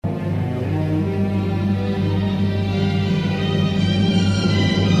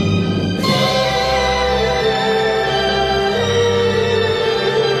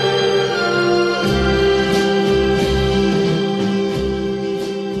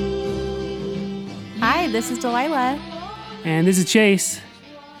this is Delyla. And this is Chase.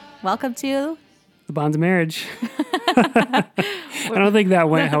 Welcome to The Bonds of Marriage. I don't think that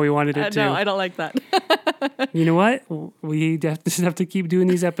went how we wanted it to. No, I don't like that. You know what? We just have to keep doing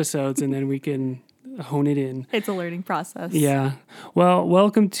these episodes and then we can hone it in. It's a learning process. Yeah. Well,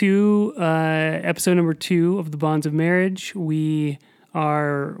 welcome to episode number 2 of The Bonds of Marriage. We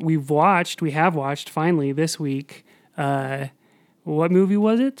have watched finally this week. What movie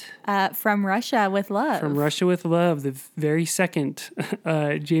was it? From Russia with Love. From Russia with Love, the very second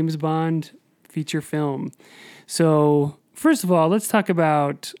James Bond feature film. So, first of all, let's talk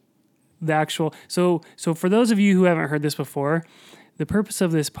about the actual... So for those of you who haven't heard this before, the purpose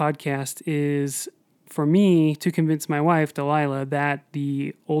of this podcast is for me to convince my wife, Delyla, that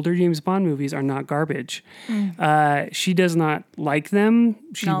the older James Bond movies are not garbage. She does not like them.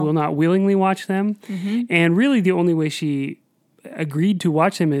 She will not willingly watch them. Mm-hmm. And really the only way she agreed to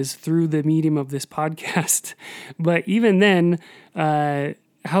watch them is through the medium of this podcast. But even then,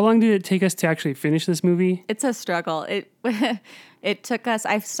 how long did it take us to actually finish this movie? It's a struggle. It took us,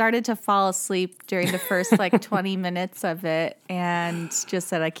 I started to fall asleep during the first 20 minutes of it and just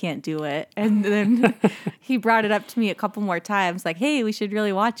said, I can't do it. And then he brought it up to me a couple more times, like, hey, we should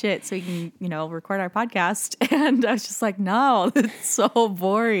really watch it so we can, record our podcast. And I was just like, no, it's so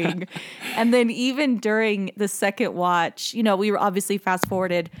boring. And then even during the second watch, we were obviously fast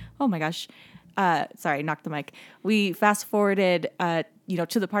forwarded. Oh my gosh. Sorry, knocked the mic. We fast forwarded,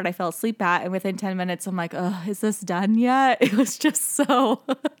 to the part I fell asleep at, and within 10 minutes, I'm like, oh, is this done yet? It was just so,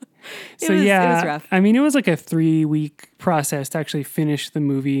 it was rough. I mean, it was like a 3-week process to actually finish the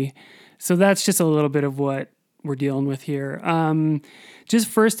movie. So that's just a little bit of what we're dealing with here. Just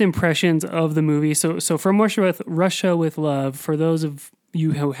first impressions of the movie. So from Russia with Love, for those of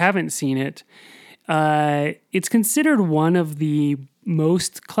you who haven't seen it, it's considered one of the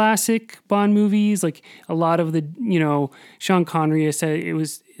most classic Bond movies. Like a lot of the, Sean Connery has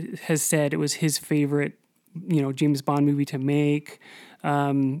said it was his favorite, James Bond movie to make.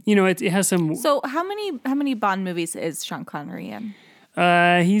 It has some. So how many Bond movies is Sean Connery in?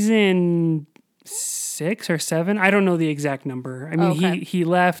 He's in 6 or 7. I don't know the exact number. I mean, okay. he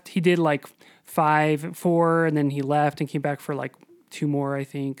left. He did 4, and then he left and came back for 2 more, I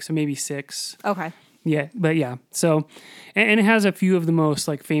think. So maybe 6. Okay. Yeah, but yeah. So, and it has a few of the most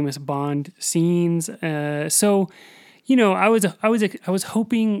famous Bond scenes. I was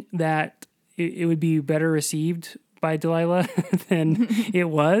hoping that it would be better received by Delyla than it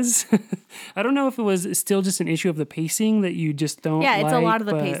was. I don't know if it was still just an issue of the pacing that you just don't. Yeah, it's a lot of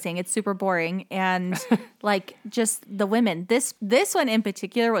the pacing. It's super boring and just the women. This one in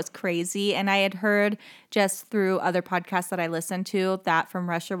particular was crazy, and I had heard just through other podcasts that I listened to that From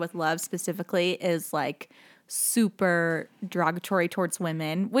Russia with Love specifically is super derogatory towards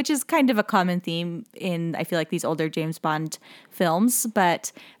women, which is kind of a common theme in, I feel like, these older James Bond films.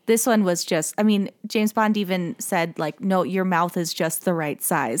 But this one was just, James Bond even said, no, your mouth is just the right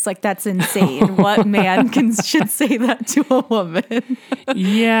size. That's insane. What man should say that to a woman?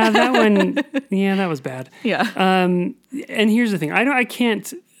 Yeah, that one, that was bad. Yeah. And here's the thing. I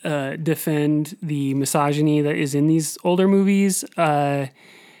can't defend the misogyny that is in these older movies.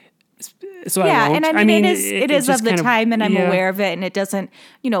 So yeah, I won't. And it is of the time, and I'm aware of it, and it doesn't,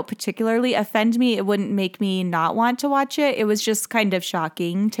 particularly offend me. It wouldn't make me not want to watch it. It was just kind of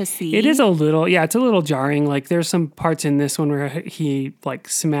shocking to see. It is a little, it's a little jarring. There's some parts in this one where he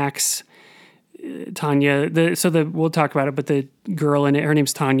smacks Tanya. We'll talk about it, but the girl in it, her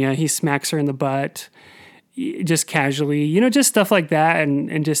name's Tanya. He smacks her in the butt, just casually, just stuff like that,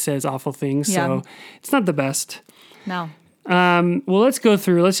 and just says awful things. Yeah. So it's not the best. No. Well, let's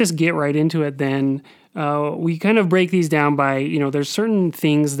just get right into it then. We kind of break these down by, there's certain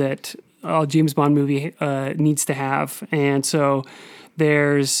things that a James Bond movie needs to have. And so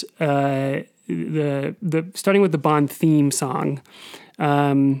there's the starting with the Bond theme song.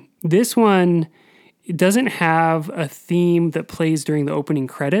 This one, it doesn't have a theme that plays during the opening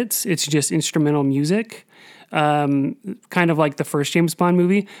credits. It's just instrumental music. Kind of like the first James Bond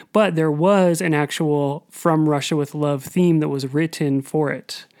movie, but there was an actual From Russia with Love theme that was written for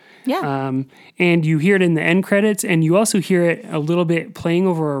it. Yeah. And you hear it in the end credits, and you also hear it a little bit playing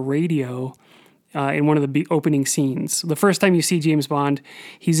over a radio in one of the opening scenes. The first time you see James Bond,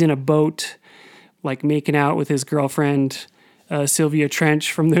 he's in a boat, making out with his girlfriend, Sylvia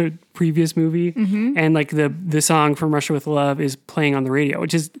Trench from the previous movie. Mm-hmm. And the song From Russia with Love is playing on the radio,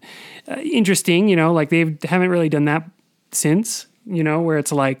 which is interesting, they haven't really done that since, where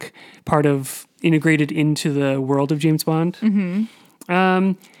it's part of integrated into the world of James Bond.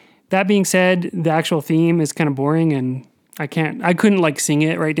 Mm-hmm. That being said, the actual theme is kind of boring and I couldn't like sing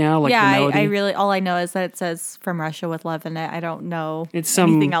it right now. Like Yeah, the melody. I really, all I know is that it says "From Russia with Love" in it. I don't know It's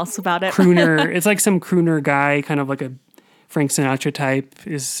anything else about it. crooner. It's like some crooner guy, kind of like a Frank Sinatra type,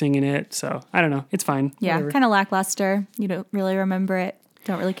 is singing it. So I don't know. It's fine. Yeah, kind of lackluster. You don't really remember it.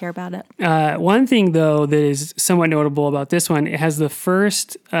 Don't really care about it. One thing though that is somewhat notable about this one, it has the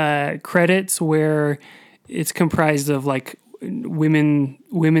first credits where it's comprised of like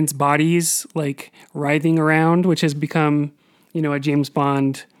women's bodies like writhing around, which has become, a James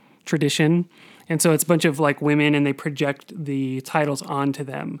Bond tradition. And so it's a bunch of like women and they project the titles onto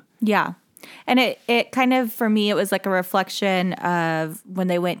them. Yeah. And it kind of, for me, it was like a reflection of when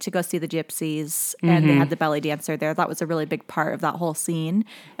they went to go see the gypsies and they had the belly dancer there. That was a really big part of that whole scene.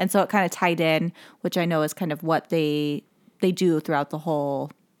 And so it kind of tied in, which I know is kind of what they do throughout the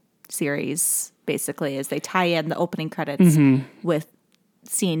whole series, basically, is they tie in the opening credits with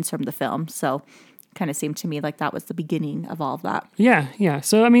scenes from the film. So kind of seemed to me like that was the beginning of all of that. Yeah.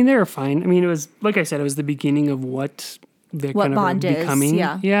 So, I mean, they were fine. I mean, it was, like I said, it was the beginning of what they're kind of Bond becoming.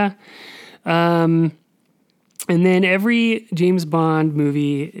 is, Yeah. And then every James Bond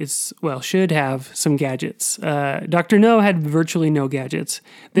movie should have some gadgets. Dr. No had virtually no gadgets.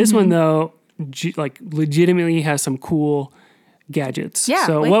 This one, though, legitimately has some cool gadgets. Yeah.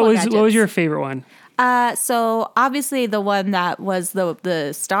 So what was your favorite one? So obviously the one that was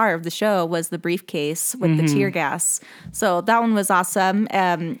the star of the show was the briefcase with the tear gas. So that one was awesome.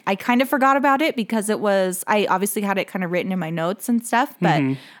 I kind of forgot about it because I obviously had it kind of written in my notes and stuff, but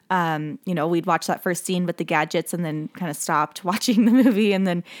we'd watch that first scene with the gadgets and then kind of stopped watching the movie and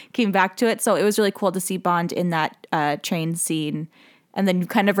then came back to it. So it was really cool to see Bond in that train scene. And then you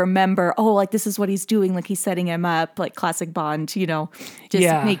kind of remember, like this is what he's doing. Like he's setting him up, like classic Bond,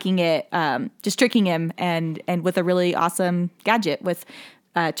 just making it, just tricking him and with a really awesome gadget with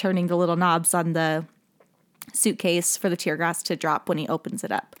turning the little knobs on the suitcase for the tear gas to drop when he opens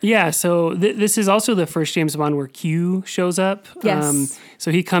it up. Yeah, so this is also the first James Bond where Q shows up. Yes.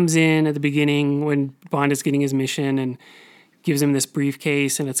 So he comes in at the beginning when Bond is getting his mission and gives him this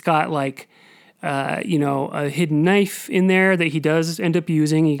briefcase, and it's got like a hidden knife in there that he does end up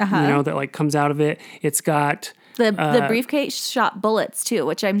using, that like comes out of it. It's got the briefcase shot bullets too,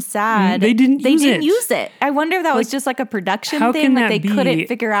 which I'm sad they didn't use it. I wonder if that was just like a production thing, like they couldn't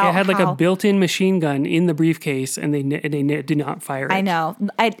figure out. It had like a built-in machine gun in the briefcase, and they did not fire it. I know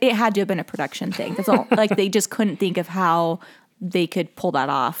it had to have been a production thing. That's all. Like they just couldn't think of how they could pull that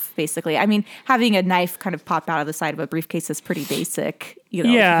off, basically. I mean, having a knife kind of pop out of the side of a briefcase is pretty basic,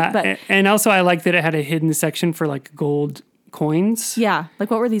 Yeah, but, and also I like that it had a hidden section for like gold coins. Yeah, like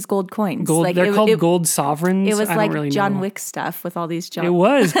what were these gold coins? They're called gold sovereigns. It was like really John Wick stuff with all these It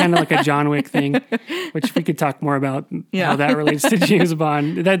was kind of like a John Wick thing, which we could talk more about how that relates to James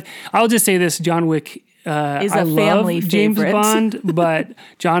Bond. I'll just say this: John Wick is a family love James favorite. Bond, but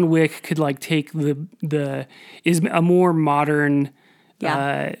John Wick could like take is a more modern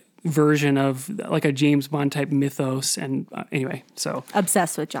version of like a James Bond type mythos. And anyway, so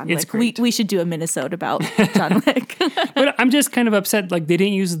obsessed with John it's Wick. Great. We should do a Minnesota about John Wick. But I'm just kind of upset. Like they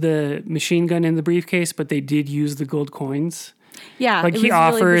didn't use the machine gun in the briefcase, but they did use the gold coins. Yeah, like he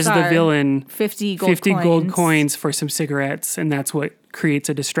offers really the villain 50 gold coins for some cigarettes, and that's what creates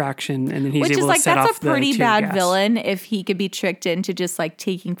a distraction, and then he's able to set off the tear gas. Which is like, that's a pretty bad villain if he could be tricked into just like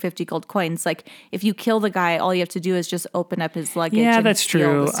taking 50 gold coins. Like if you kill the guy, all you have to do is just open up his luggage. Yeah, and that's steal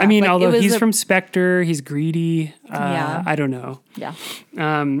true. the stuff. I mean, like, although he's from Spectre, he's greedy. Yeah. I don't know. Yeah.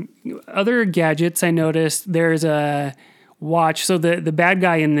 Other gadgets I noticed, there's a watch. So the bad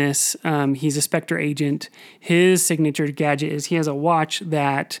guy in this, he's a Spectre agent. His signature gadget is he has a watch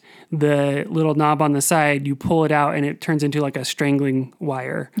that the little knob on the side, you pull it out and it turns into like a strangling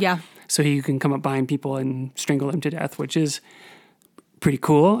wire. Yeah. So he can come up behind people and strangle them to death, which is pretty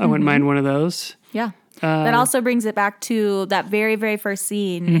cool. I wouldn't mind one of those. Yeah. That also brings it back to that very, very first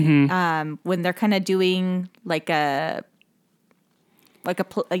scene when they're kind of doing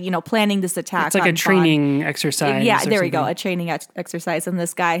planning this attack. It's like a training exercise. Yeah, there we go. A training exercise. And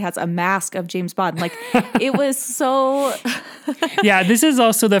this guy has a mask of James Bond. Like, it was so... Yeah, this is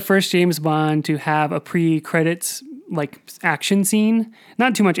also the first James Bond to have a pre-credits, like, action scene.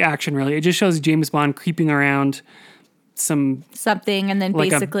 Not too much action, really. It just shows James Bond creeping around something, and then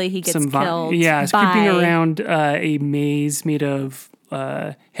like basically he gets killed. Yeah, it's creeping around a maze made of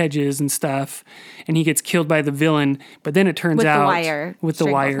hedges and stuff, and he gets killed by the villain. But then it turns out with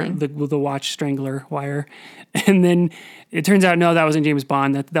the watch strangler wire, and then it turns out no, that wasn't James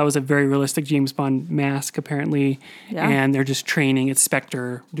Bond. That was a very realistic James Bond mask apparently, and they're just training. It's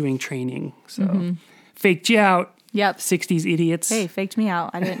Spectre doing training, so faked you out. Yep. 60s idiots. Hey, faked me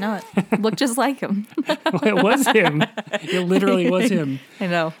out. I didn't know it. Looked just like him. It was him. It literally was him. I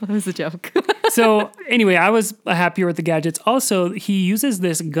know. It was a joke. So anyway, I was happier with the gadgets. Also, he uses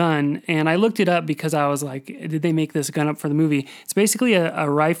this gun, and I looked it up because I was like, did they make this gun up for the movie? It's basically a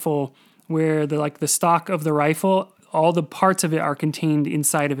rifle where the stock of the rifle, all the parts of it are contained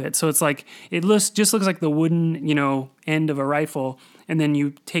inside of it. So it's like, just looks like the wooden, end of a rifle. And then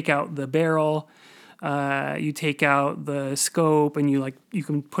you take out the barrel, you take out the scope, and you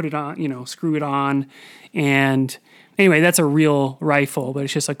can put it on, screw it on. And anyway, that's a real rifle, but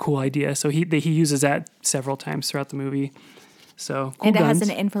it's just a cool idea. So he uses that several times throughout the movie. So cool. And it guns. has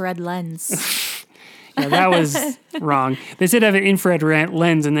an infrared lens. Yeah, that was wrong. They said have an infrared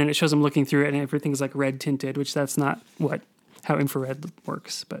lens, and then it shows them looking through it, and everything's like red tinted, which that's not how infrared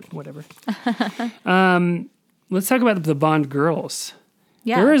works, but whatever. Let's talk about the Bond girls.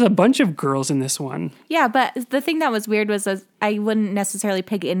 Yeah. There was a bunch of girls in this one. Yeah, but the thing that was weird was I wouldn't necessarily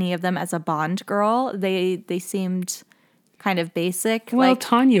pick any of them as a Bond girl. They seemed kind of basic. Well,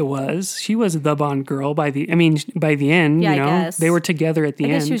 Tanya was. She was the Bond girl by the end, yeah, I guess. They were together at the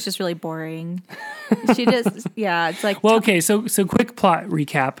end. I guess she was just really boring. She just, yeah, it's like... Well, okay, so quick plot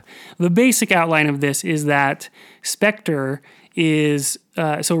recap. The basic outline of this is that Spectre is...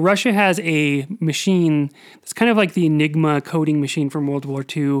 so Russia has a machine that's kind of like the Enigma coding machine from World War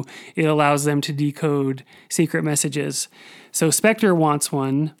II. It allows them to decode secret messages. So Spectre wants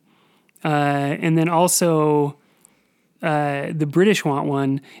one, and then also... the British want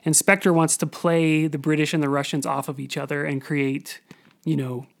one, and Spectre wants to play the British and the Russians off of each other and create,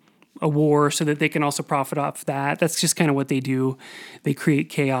 a war so that they can also profit off that. That's just kind of what they do. They create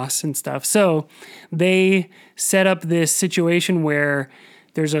chaos and stuff. So they set up this situation where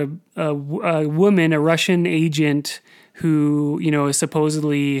there's a woman, a Russian agent who, is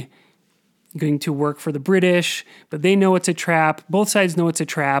supposedly going to work for the British, but they know it's a trap. Both sides know it's a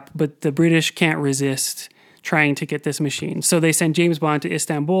trap, but the British can't resist trying to get this machine. So they send James Bond to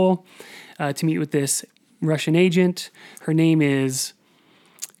Istanbul to meet with this Russian agent. Her name is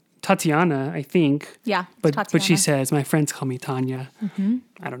Tatiana, I think. Yeah, but she says, my friends call me Tanya. Mm-hmm.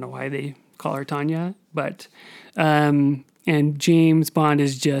 I don't know why they call her Tanya, but and James Bond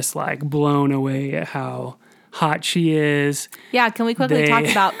is just like blown away at how hot she is. Yeah, can we quickly talk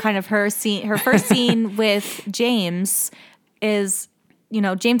about kind of her first scene with James is...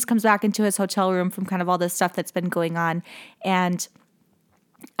 James comes back into his hotel room from kind of all this stuff that's been going on, and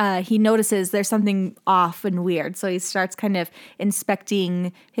he notices there's something off and weird. So he starts kind of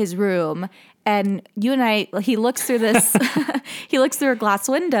inspecting his room, and he looks through this, he looks through a glass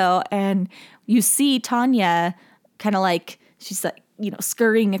window, and you see Tanya kind of like, she's like,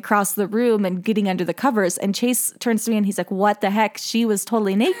 scurrying across the room and getting under the covers. And Chase turns to me and he's like, what the heck? She was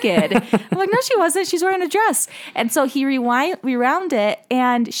totally naked. I'm like, no, she wasn't. She's wearing a dress. And so he rewound it,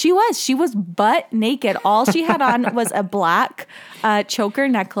 and she was butt naked. All she had on was a black choker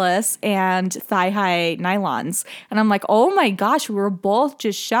necklace and thigh-high nylons. And I'm like, oh my gosh, we were both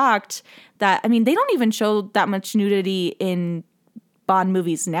just shocked that, they don't even show that much nudity in Bond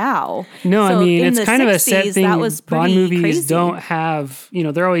movies now. No, so it's kind 60s, of a set thing. That was Bond movies crazy. Don't have,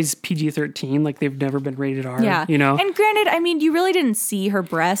 they're always PG-13, like they've never been rated R. Yeah. And granted, you really didn't see her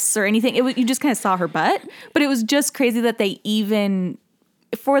breasts or anything. You just kind of saw her butt, but it was just crazy that they even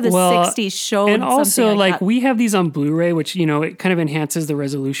for the 60s showed. And also, like we have these on Blu-ray, which it kind of enhances the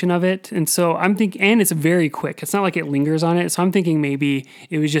resolution of it. And so I'm thinking, and it's very quick. It's not like it lingers on it. So I'm thinking maybe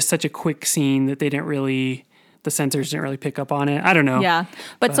it was just such a quick scene that the censors didn't really pick up on it. I don't know. Yeah.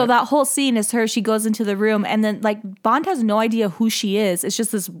 But so that whole scene is her. She goes into the room, and then Bond has no idea who she is. It's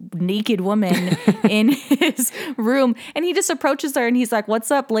just this naked woman in his room. And he just approaches her and he's like,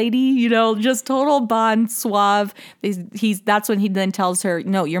 what's up, lady? Just total Bond suave. That's when he then tells her,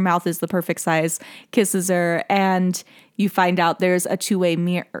 no, your mouth is the perfect size, kisses her. And you find out there's a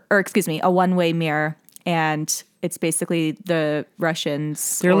one-way mirror. And it's basically the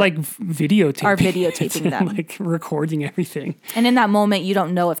Russians. They're videotaping. Are videotaping them. Like recording everything. And in that moment, you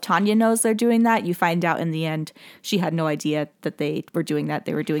don't know if Tanya knows they're doing that. You find out in the end, she had no idea that they were doing that.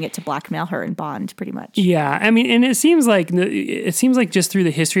 They were doing it to blackmail her and Bond, pretty much. Yeah. And it seems like just through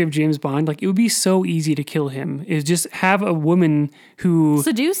the history of James Bond, it would be so easy to kill him. Is just have a woman who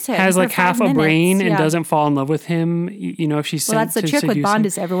seduce him, has half a brain and doesn't fall in love with him. If she's well, that's the trick with Bond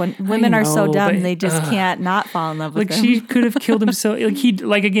is women are so dumb they just can't not fall in love with him. She could have killed him so he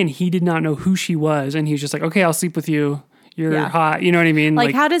did not know who she was, and he was just like, okay, I'll sleep with you. You're hot. You know what I mean?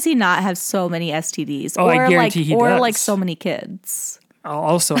 How does he not have so many STDs? Oh, I guarantee he does. Or so many kids.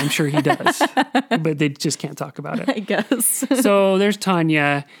 Also, I'm sure he does, but they just can't talk about it. I guess. So there's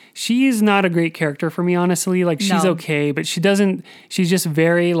Tanya. She's not a great character for me, honestly. Like, she's No. okay, but she's just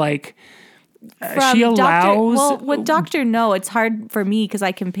very like, From she allows. with Dr. No, it's hard for me because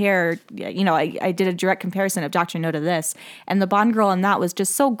I compare, I did a direct comparison of Dr. No to this. And the Bond girl in that was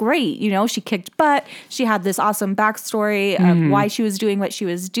just so great. She kicked butt. She had this awesome backstory of why she was doing what she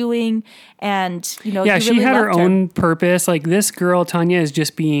was doing. And, Yeah, you she really had her loved own purpose. Like, this girl, Tanya, is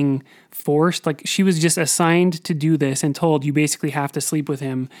just being forced. Like, she was just assigned to do this and told, you basically have to sleep with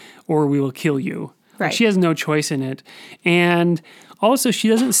him or we will kill you. Like, Right. she has no choice in it. And also, she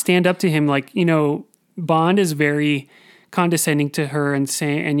doesn't stand up to him. Like, Bond is very condescending to her and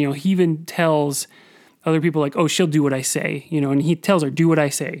he even tells other people like, oh, she'll do what I say, and he tells her, do what I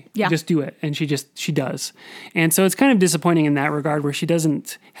say. Yeah. Just do it. And she does. And so it's kind of disappointing in that regard where she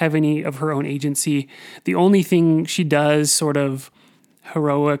doesn't have any of her own agency. The only thing she does sort of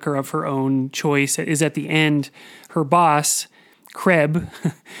heroic or of her own choice is at the end, her boss, Kreb,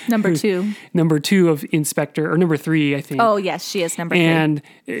 Number 2. number 2 of Inspector, or number 3, I think. Oh, yes, she is number 3. And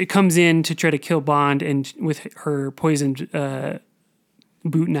it comes in to try to kill Bond and with her poisoned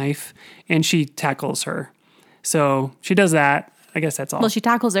boot knife, and she tackles her. So she does that. I guess that's all. Well, she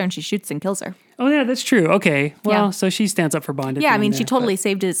tackles her and she shoots and kills her. Oh, yeah, that's true. Okay. Well, Yeah. so she stands up for Bond. At Yeah, the I mean, end she there, totally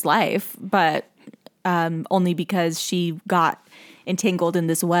saved his life, but only because she got entangled in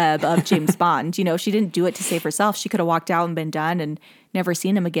this web of James Bond. She didn't do it to save herself. She could have walked out and been done and never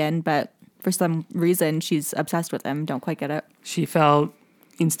seen him again, but for some reason, she's obsessed with him. Don't quite get it. She fell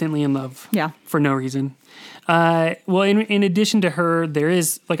instantly in love. Yeah. For no reason. Well, in addition to her, there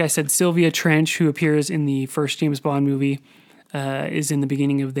is, like I said, Sylvia Trench, who appears in the first James Bond movie, is in the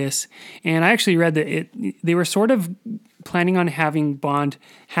beginning of this. And I actually read that they were sort of planning on having Bond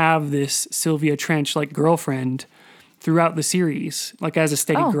have this Sylvia Trench like girlfriend throughout the series, like as a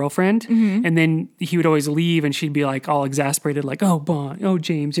steady girlfriend. And then he would always leave and she'd be like all exasperated, like, oh, Bond, oh,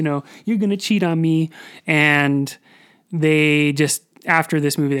 James, you're going to cheat on me. And they just, after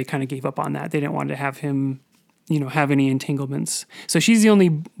this movie, they kind of gave up on that. They didn't want to have him, have any entanglements. So she's the only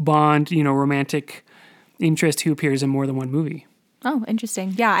Bond, romantic interest who appears in more than one movie. Oh,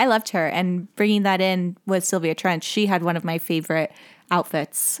 interesting. Yeah, I loved her. And bringing that in with Sylvia Trench, she had one of my favorite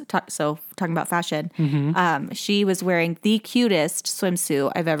outfits. So talking about fashion, she was wearing the cutest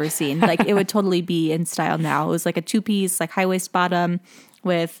swimsuit I've ever seen. Like, it would totally be in style now. It was like a 2-piece, like high-waist bottom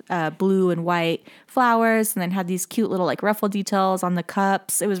with blue and white flowers, and then had these cute little like ruffle details on the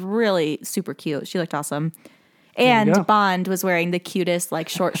cups. It was really super cute. She looked awesome. And Bond was wearing the cutest, like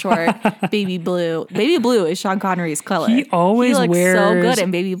short, baby blue. Baby blue is Sean Connery's color. He always looks wears so good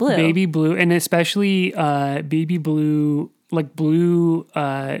in baby blue. Baby blue, and especially baby blue, like blue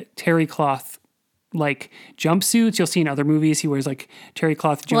terry cloth, like jumpsuits. You'll see in other movies he wears like terry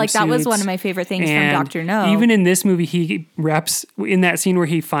cloth jumpsuits. Well, like that was one of my favorite things from Dr. No. Even in this movie, he wraps, in that scene where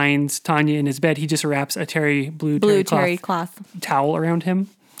he finds Tanya in his bed, he just wraps a blue terry cloth towel around him.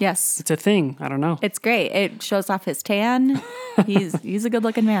 Yes. It's a thing. I don't know. It's great. It shows off his tan. He's a good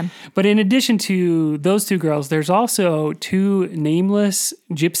looking man. But in addition to those 2 girls, there's also 2 nameless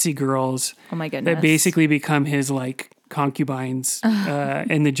gypsy girls. Oh my goodness. That basically become his like concubines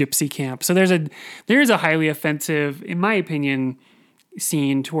in the gypsy camp. So there is a highly offensive, in my opinion,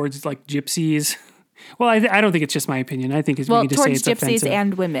 scene towards like gypsies. Well, I don't think it's just my opinion. I think we can just say it's towards gypsies offensive.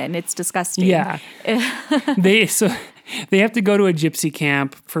 and women. It's disgusting. Yeah. They have to go to a gypsy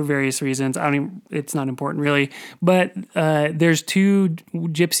camp for various reasons. It's not important really, but there's 2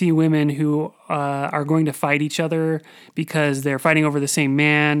 gypsy women who are going to fight each other because they're fighting over the same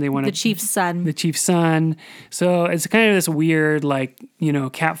man. They want the chief's son. The chief's son. So it's kind of this weird, like,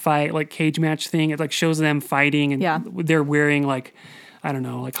 cat fight, like cage match thing. It like shows them fighting, and they're wearing like, I don't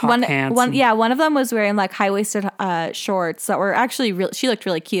know, like hot pants. One of them was wearing like high-waisted shorts that were actually she looked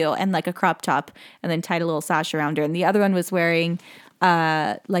really cute, and like a crop top, and then tied a little sash around her. And the other one was wearing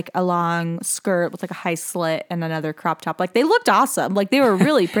like a long skirt with like a high slit and another crop top. Like, they looked awesome. Like, they were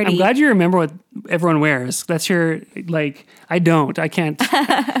really pretty. I'm glad you remember what everyone wears. That's your, like, I can't.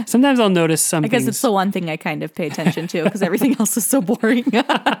 Sometimes I'll notice some things. I guess it's the one thing I kind of pay attention to because everything else is so boring.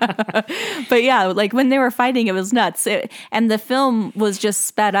 But yeah, like when they were fighting, it was nuts. And the film was just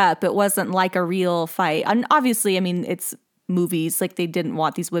sped up. It wasn't like a real fight. And obviously, I mean, it's movies. Like, they didn't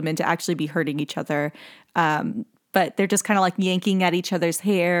want these women to actually be hurting each other. But they're just kind of like yanking at each other's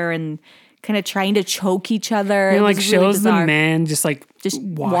hair and kind of trying to choke each other. And it like was shows bizarre. the men just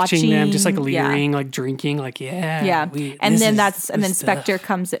watching them, just like leering, yeah. like drinking, like yeah. And then Spectre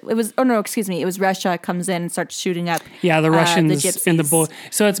comes. It was it was Russia comes in and starts shooting up. Yeah, the Russians the and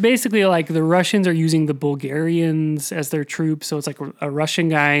so it's basically like the Russians are using the Bulgarians as their troops. So it's like a Russian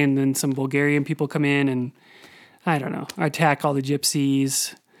guy and then some Bulgarian people come in and I don't know, attack all the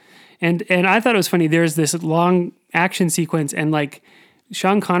gypsies. And I thought it was funny. There's this long action sequence and like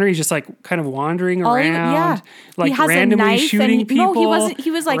Sean Connery's just like kind of wandering around, like randomly shooting people. No, he wasn't.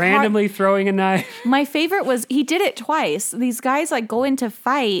 He was like randomly throwing a knife. My favorite was he did it twice. These guys like go into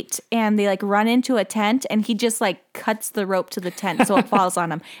fight and they like run into a tent and he just like cuts the rope to the tent so it falls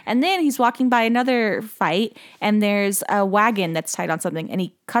on him. And then he's walking by another fight and there's a wagon that's tied on something and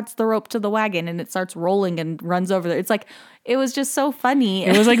he cuts the rope to the wagon and it starts rolling and runs over there. It's like it was just so funny.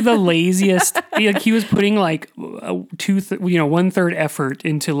 It was like the laziest. Like he was putting like 1/3 effort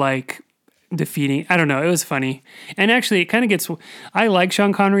into like defeating. I don't know. It was funny, and actually, it kind of gets. I like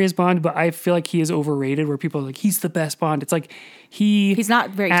Sean Connery as Bond, but I feel like he is overrated. Where people are like, he's the best Bond. It's like he's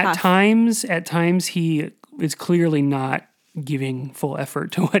not very at tough. At times, he is clearly not giving full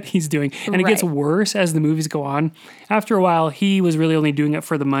effort to what he's doing. And it gets worse as the movies go on. After a while, he was really only doing it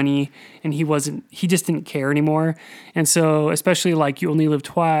for the money and he just didn't care anymore. And so, especially like You Only Live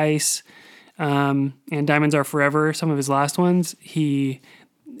Twice, and Diamonds Are Forever, some of his last ones, he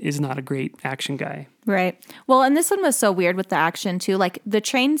is not a great action guy. Right. Well, and this one was so weird with the action too. Like the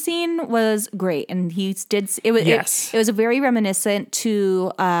train scene was great and it was very reminiscent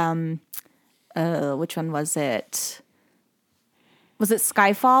to, which one was it? Was it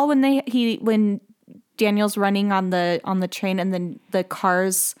Skyfall when Daniel's running on the train and then the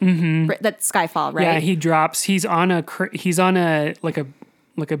cars? Mm-hmm. That's Skyfall, right? Yeah, he drops. He's on a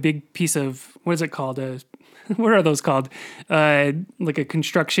like a big piece of, what is it called? What are those called? Like a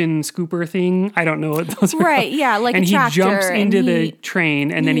construction scooper thing. I don't know what those are. Right, called. yeah, like and a tractor. And he jumps into the train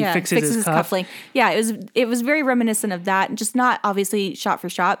and then he fixes his cufflink. Yeah, it was very reminiscent of that. Just not obviously shot for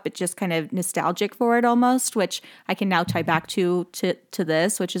shot, but just kind of nostalgic for it almost, which I can now tie back to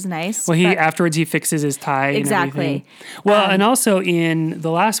this, which is nice. Well, afterwards he fixes his tie exactly. And everything. Well, and also in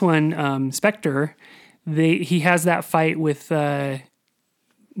the last one, Spectre, he has that fight with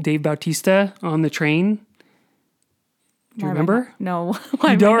Dave Bautista on the train. Do you remember? No.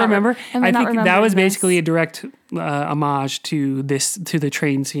 You don't remember? I think that was basically a direct homage to the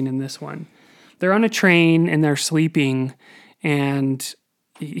train scene in this one. They're on a train and they're sleeping and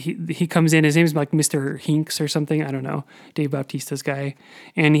he comes in, his name's like Mr. Hinks or something, I don't know, Dave Bautista's guy.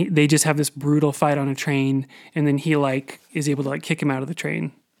 And they just have this brutal fight on a train and then he like is able to like kick him out of the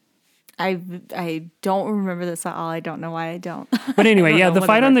train. I don't remember this at all. I don't know why I don't. But anyway, the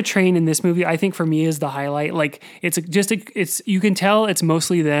fight on the train in this movie, I think for me is the highlight. Like it's you can tell it's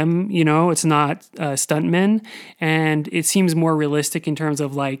mostly them, it's not stuntmen, and it seems more realistic in terms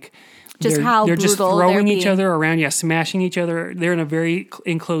of like they're just throwing each other around, smashing each other. They're in a very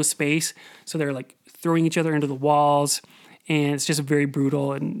enclosed space, so they're like throwing each other into the walls, and it's just very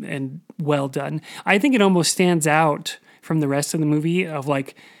brutal and well done. I think it almost stands out from the rest of the movie of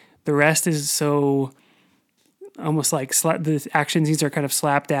like. The rest is so almost like the action scenes are kind of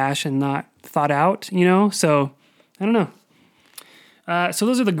slapdash and not thought out, So I don't know. So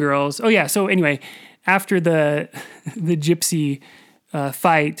those are the girls. Oh yeah. So anyway, after the gypsy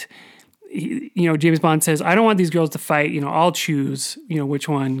fight, James Bond says, "I don't want these girls to fight. I'll choose. Which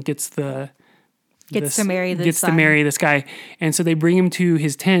one gets to marry this guy." And so they bring him to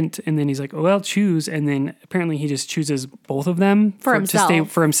his tent and then he's like, "Oh, well, choose." And then apparently he just chooses both of them to stay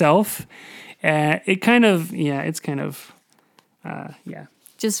for himself. It's kind of.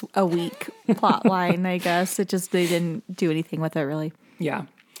 Just a weak plot line, I guess. They didn't do anything with it really. Yeah.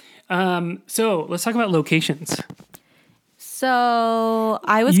 So let's talk about locations. So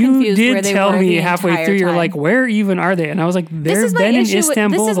I was confused where they were. You did tell me halfway through, you're like, where even are they? And I was like, they've been in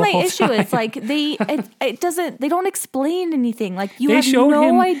Istanbul the whole time. This is my issue. It's like they don't explain anything. Like you have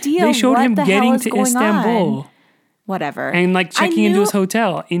no idea they showed him getting to Istanbul. Whatever. And like checking into his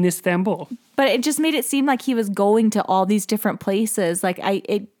hotel in Istanbul. But it just made it seem like he was going to all these different places. Like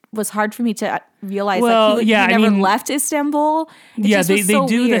it was hard for me to realize he never left Istanbul. They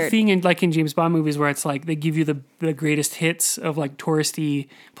do weird. the thing in James Bond movies where it's like they give you the greatest hits of like touristy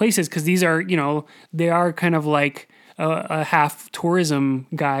places because these are they are kind of like a half tourism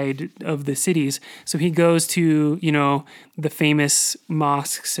guide of the cities. So he goes to the famous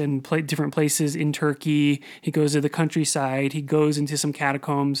mosques and different places in Turkey. He goes to the countryside. He goes into some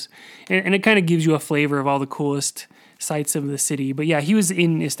catacombs, and it kind of gives you a flavor of all the coolest sites of the city. But yeah, he was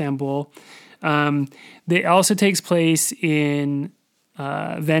in Istanbul. It also takes place in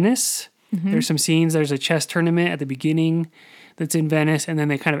Venice There's some scenes. There's a chess tournament at the beginning that's in Venice, and then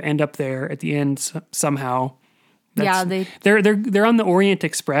they kind of end up there at the end somehow. They're on the Orient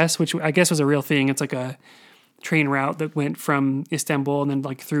Express, which I guess was a real thing. It's like a train route that went from Istanbul and then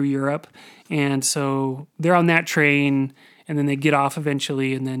like through Europe, and so they're on that train, and then they get off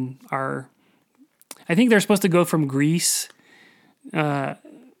eventually, and then I think they're supposed to go from Greece.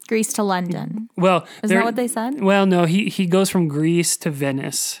 Greece to London. Well, isn't that what they said? Well, no, he goes from Greece to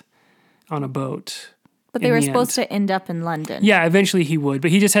Venice on a boat. But they were supposed to end up in London. Yeah, eventually he would,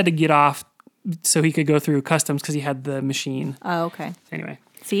 but he just had to get off so he could go through customs because he had the machine. Oh, okay. Anyway.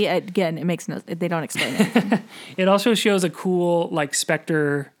 See, again, it makes they don't explain anything. It also shows a cool like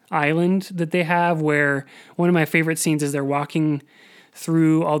Spectre island that they have, where one of my favorite scenes is they're walking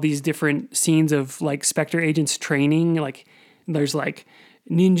through all these different scenes of like Spectre agents training. Like there's like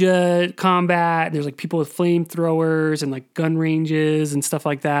ninja combat, there's like people with flamethrowers and like gun ranges and stuff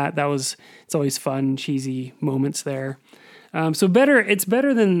like that. It's always fun, cheesy moments there. It's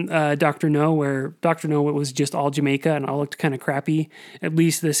better than Dr. No, where Dr. No was just all Jamaica and all looked kind of crappy. At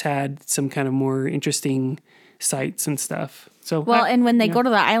least this had some kind of more interesting sights and stuff. So and when they go to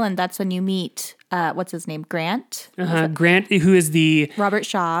the island, that's when you meet what's his name, Grant. Grant, who is the Robert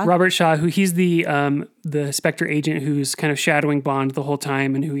Shaw, who he's the Spectre agent who's kind of shadowing Bond the whole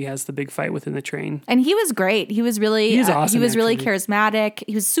time, and who he has the big fight with in the train. And he was great. He was really awesome. He was really charismatic.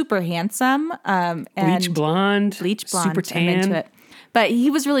 He was super handsome. Bleach blonde, super tan. I'm into it. But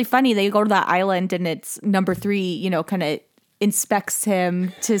he was really funny. They go to that island, and it's number 3. Kind of inspects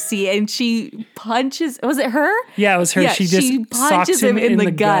him to see, and she punches. Was it her? Yeah, it was her. Yeah, she just punches him in the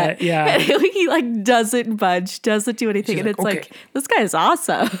gut. Yeah, and he like doesn't budge, doesn't do anything, and it's like this guy is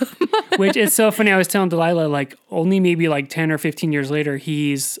awesome. Which is so funny. I was telling Delyla, like only maybe like 10 or 15 years later,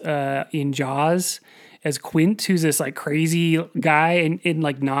 he's in Jaws as Quint, who's this like crazy guy and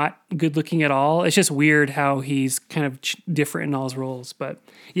like not good looking at all. It's just weird how he's kind of different in all his roles. But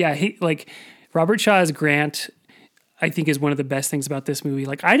yeah, he like Robert Shaw as Grant, I think is one of the best things about this movie.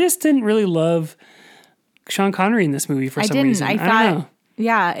 Like, I just didn't really love Sean Connery in this movie for some reason. I don't know.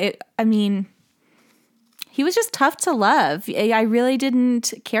 Yeah, he was just tough to love. I really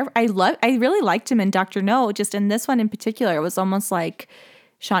didn't care. I really liked him in Dr. No. Just in this one in particular, it was almost like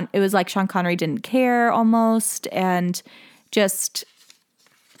Sean Connery didn't care almost, and just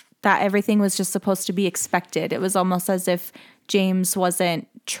that everything was just supposed to be expected. It was almost as if James wasn't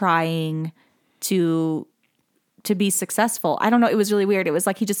trying to be successful. I don't know. It was really weird. It was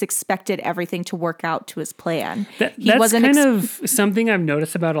like he just expected everything to work out to his plan. That's kind of something I've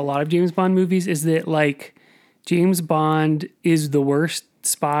noticed about a lot of James Bond movies, is that like James Bond is the worst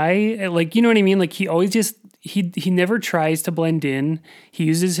spy. Like, you know what I mean? Like he always just, he never tries to blend in. He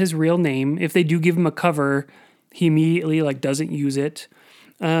uses his real name. If they do give him a cover, he immediately like doesn't use it.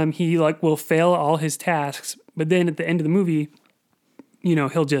 He like will fail all his tasks, but then at the end of the movie,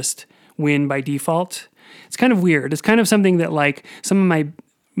 he'll just win by default. It's kind of weird. It's kind of something that like some of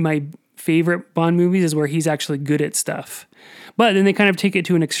my favorite Bond movies is where he's actually good at stuff. But then they kind of take it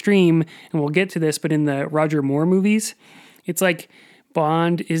to an extreme, and we'll get to this, but in the Roger Moore movies, it's like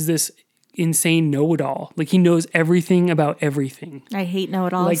Bond is this insane know-it-all. Like he knows everything about everything. I hate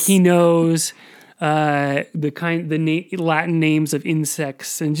know-it-alls. Like he knows Latin names of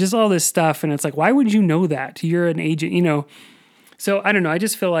insects and just all this stuff. And it's like, why would you know that? You're an agent, So I don't know. I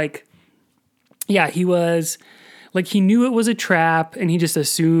just feel like, yeah, he was like, he knew it was a trap and he just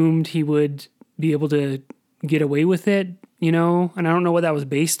assumed he would be able to get away with it, and I don't know what that was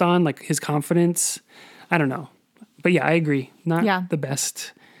based on, like his confidence. I don't know. But yeah, I agree. Not the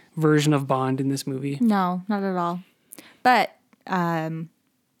best version of Bond in this movie. No, not at all. But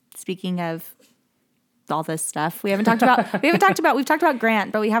speaking of all this stuff, we've talked about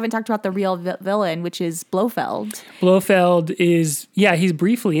Grant, but we haven't talked about the real villain, which is Blofeld. Blofeld is, he's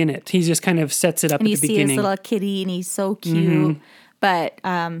briefly in it. He just kind of sets it up at the beginning. And you see his little kitty, and he's so cute. Mm-hmm. But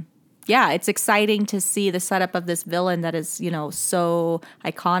it's exciting to see the setup of this villain that is, so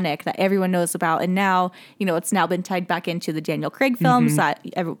iconic that everyone knows about. And now, it's now been tied back into the Daniel Craig films that,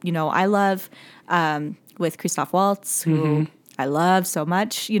 I love, with Christoph Waltz, who I love so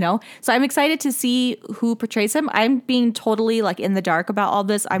much, So I'm excited to see who portrays him. I'm being totally like in the dark about all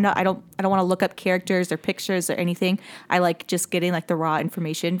this. I don't want to look up characters or pictures or anything. I like just getting like the raw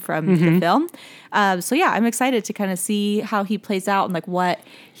information from the film. I'm excited to kind of see how he plays out and like what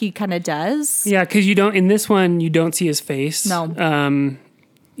he kind of does. Yeah, because in this one, you don't see his face. No.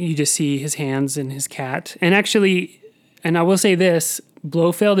 You just see his hands and his cat. And actually, and I will say this,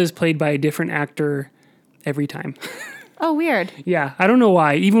 Blofeld is played by a different actor every time. Oh, weird. Yeah, I don't know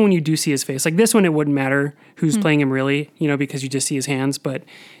why. Even when you do see his face, like this one, it wouldn't matter who's playing him really, because you just see his hands. But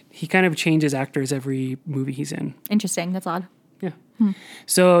he kind of changes actors every movie he's in. Interesting. That's odd. Yeah.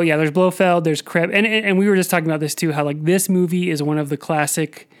 So yeah, there's Blofeld, there's Krebs, and we were just talking about this too. How like this movie is one of the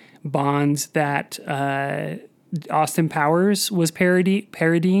classic Bonds that Austin Powers was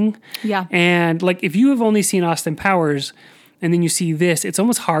parodying. Yeah. And like if you have only seen Austin Powers and then you see this, it's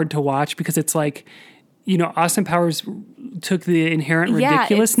almost hard to watch because it's like, you know, Austin Powers took the inherent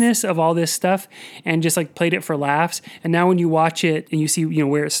ridiculousness of all this stuff and just like played it for laughs. And now when you watch it and you see, you know,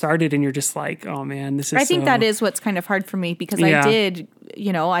 where it started and you're just like, oh man, this is I think that is what's kind of hard for me because I did,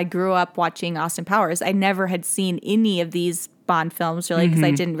 you know, I grew up watching Austin Powers. I never had seen any of these Bond films really because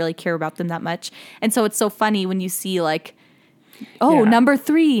I didn't really care about them that much. And so it's so funny when you see like, number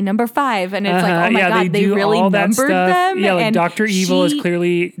 3, number 5. And it's like, oh my God, they really numbered them. Yeah, like and Dr. Evil is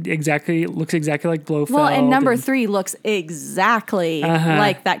clearly looks exactly like Blofeld. Well, and number 3 looks exactly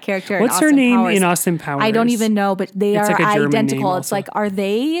like that character in Austin Powers. What's her name in Austin Powers? I don't even know, but they are like a German identical. name It's like, are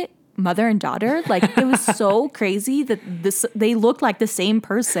they mother and daughter? Like, it was so crazy that they look like the same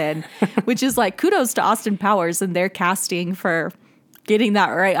person, which is like kudos to Austin Powers and their casting for getting that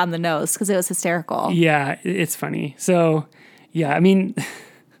right on the nose because it was hysterical. Yeah, it's funny. So... yeah, I mean,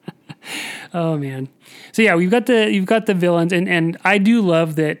 oh man. So yeah, you've got the villains, and I do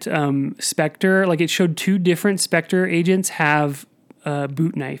love that Spectre. Like it showed 2 different Spectre agents have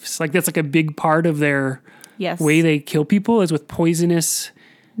boot knives. Like that's like a big part of their way they kill people is with poisonous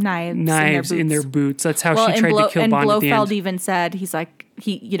knives in their boots. That's how she tried to kill Bond. And Blofeld even said he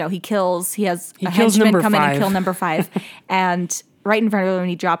kills. He has a henchman come in and kill number 5, and. Right in front of him when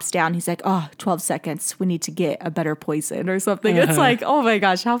he drops down, he's like, 12 seconds. We need to get a better poison or something. It's like, oh my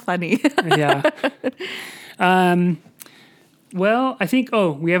gosh, how funny. Yeah. Well, I think,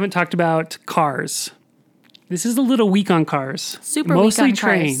 we haven't talked about cars. This is a little weak on cars. Super Mostly weak on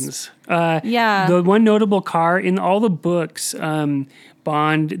trains. Cars. The one notable car in all the books,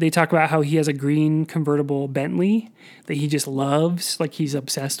 Bond, they talk about how he has a green convertible Bentley that he just loves, like he's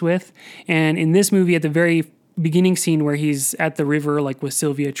obsessed with. And in this movie, at the very beginning scene where he's at the river, like with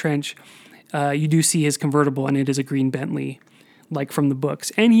Sylvia Trench, you do see his convertible, and it is a green Bentley, like from the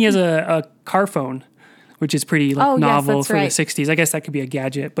books. And he has a car phone, which is pretty novel for the 60s. I guess that could be a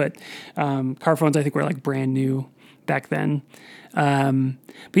gadget, but car phones I think were like brand new back then. But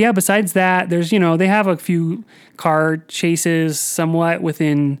yeah, besides that, there's, they have a few car chases somewhat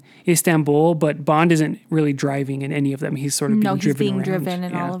within Istanbul, but Bond isn't really driving in any of them. He's sort of being driven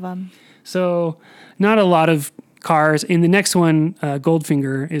in all of them. So not a lot of cars. In the next one,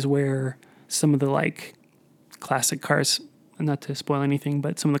 Goldfinger is where some of the like classic cars, not to spoil anything,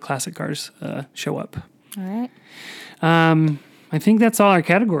 but some of the classic cars show up. All right. I think that's all our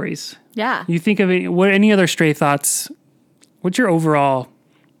categories. Yeah. You think of any other stray thoughts? What's your overall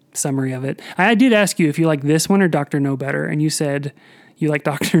summary of it? I did ask you if you like this one or Dr. No Better, and you said you like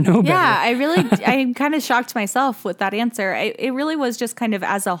Dr. No Better. Yeah, I'm kind of shocked myself with that answer. It really was just kind of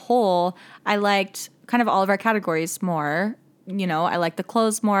as a whole, I liked kind of all of our categories more. I liked the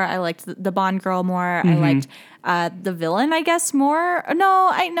clothes more. I liked the Bond girl more. I liked the villain, I guess, more.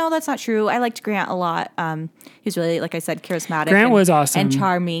 No, that's not true. I liked Grant a lot. He's really, like I said, charismatic. Grant was awesome and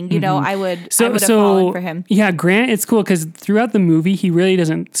charming. I would have fallen for him. Yeah, Grant. It's cool because throughout the movie, he really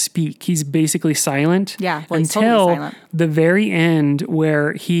doesn't speak. He's basically silent. Yeah, until he's totally silent. The very end,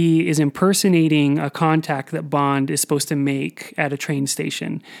 where he is impersonating a contact that Bond is supposed to make at a train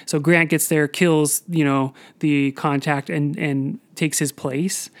station. So Grant gets there, kills the contact, and takes his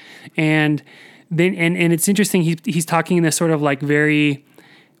place, and then and it's interesting. He's talking in this sort of like very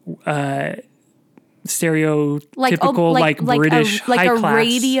stereotypical British high class,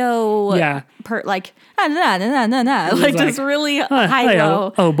 radio just really high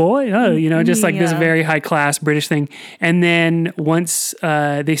low. Oh boy, just like this very high class British thing. And then once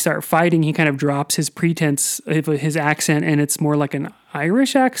they start fighting, he kind of drops his pretense of his accent, and it's more like an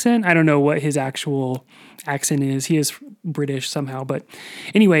Irish accent. I don't know what his actual accent is. He is British somehow, but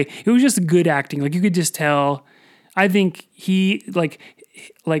anyway, it was just good acting. Like you could just tell. I think he like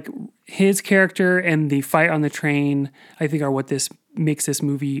his character and the fight on the train, I think, are what makes this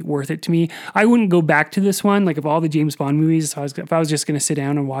movie worth it to me. I wouldn't go back to this one. Like of all the James Bond movies, if I was just going to sit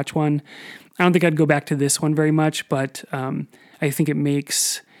down and watch one, I don't think I'd go back to this one very much. But I think it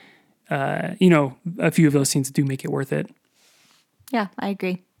makes, a few of those scenes do make it worth it. Yeah, I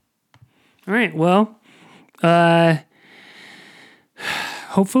agree. All right. Well,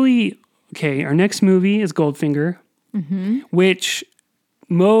 hopefully, okay. Our next movie is Goldfinger, which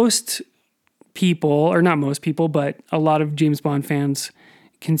most people, or not most people, but a lot of James Bond fans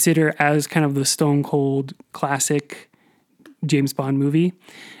consider as kind of the stone cold classic James Bond movie.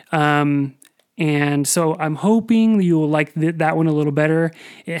 And And so I'm hoping you will like that one a little better.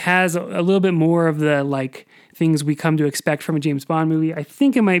 It has a little bit more of the like things we come to expect from a James Bond movie. I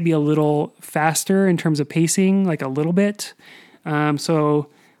think it might be a little faster in terms of pacing, like a little bit. So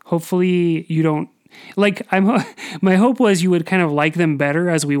hopefully you don't like. My hope was you would kind of like them better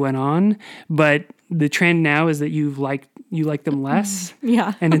as we went on, but the trend now is that you like them less.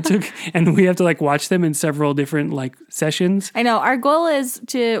 Yeah. and we have to like watch them in several different like sessions. I know. Our goal is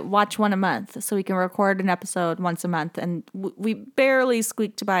to watch one a month so we can record an episode once a month. And we barely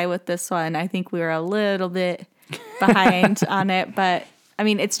squeaked by with this one. I think we were a little bit behind on it, but I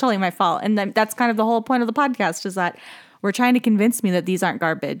mean, it's totally my fault. And that's kind of the whole point of the podcast is that we're trying to convince me that these aren't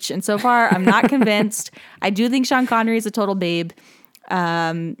garbage. And so far, I'm not convinced. I do think Sean Connery is a total babe.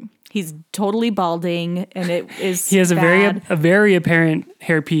 He's totally balding, and he has bad. a very apparent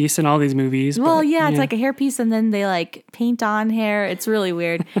hairpiece in all these movies. Well, yeah, it's like a hairpiece, and then they like paint on hair. It's really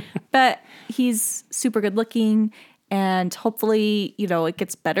weird, but he's super good looking, and hopefully, it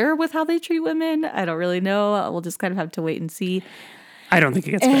gets better with how they treat women. I don't really know. We'll just kind of have to wait and see. I don't think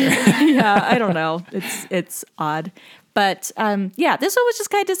it gets better. Yeah, I don't know. It's odd. But this one was just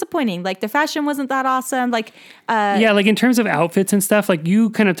kind of disappointing. Like the fashion wasn't that awesome. Like like in terms of outfits and stuff, like you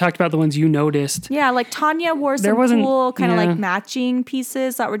kind of talked about the ones you noticed. Yeah, like Tanya wore some cool kind of like matching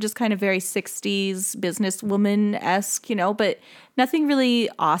pieces that were just kind of very 60s businesswoman-esque, but nothing really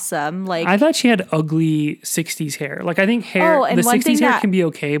awesome. Like I thought she had ugly 60s hair. Like I think the 60s hair can be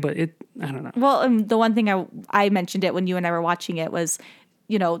okay, but I don't know. Well, the one thing I mentioned it when you and I were watching it was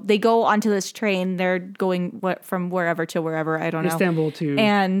they go onto this train. They're going from wherever to wherever. I don't know. Istanbul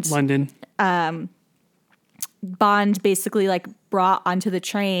to London. Bond basically like brought onto the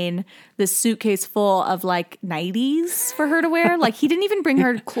train this suitcase full of like 90s for her to wear. Like he didn't even bring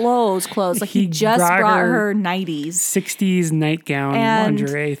her clothes. Like he just brought her 90s. 60s nightgown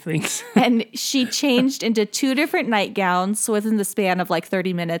lingerie things. And she changed into 2 different nightgowns within the span of like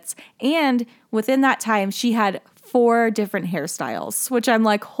 30 minutes. And within that time, she had 4 different hairstyles, which I'm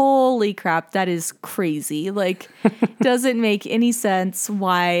like, holy crap, that is crazy. Like, doesn't make any sense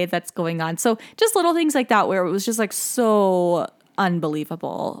why that's going on. So just little things like that where it was just like so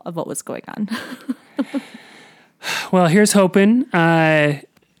unbelievable of what was going on. Well, here's hoping.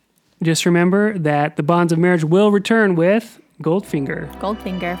 Just remember that the bonds of marriage will return with Goldfinger.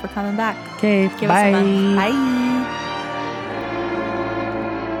 Goldfinger for coming back. Okay, bye. Bye.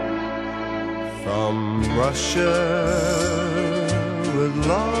 From Russia with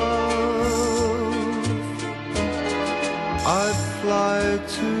love, I'd fly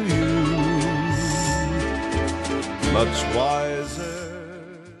to you, much wiser.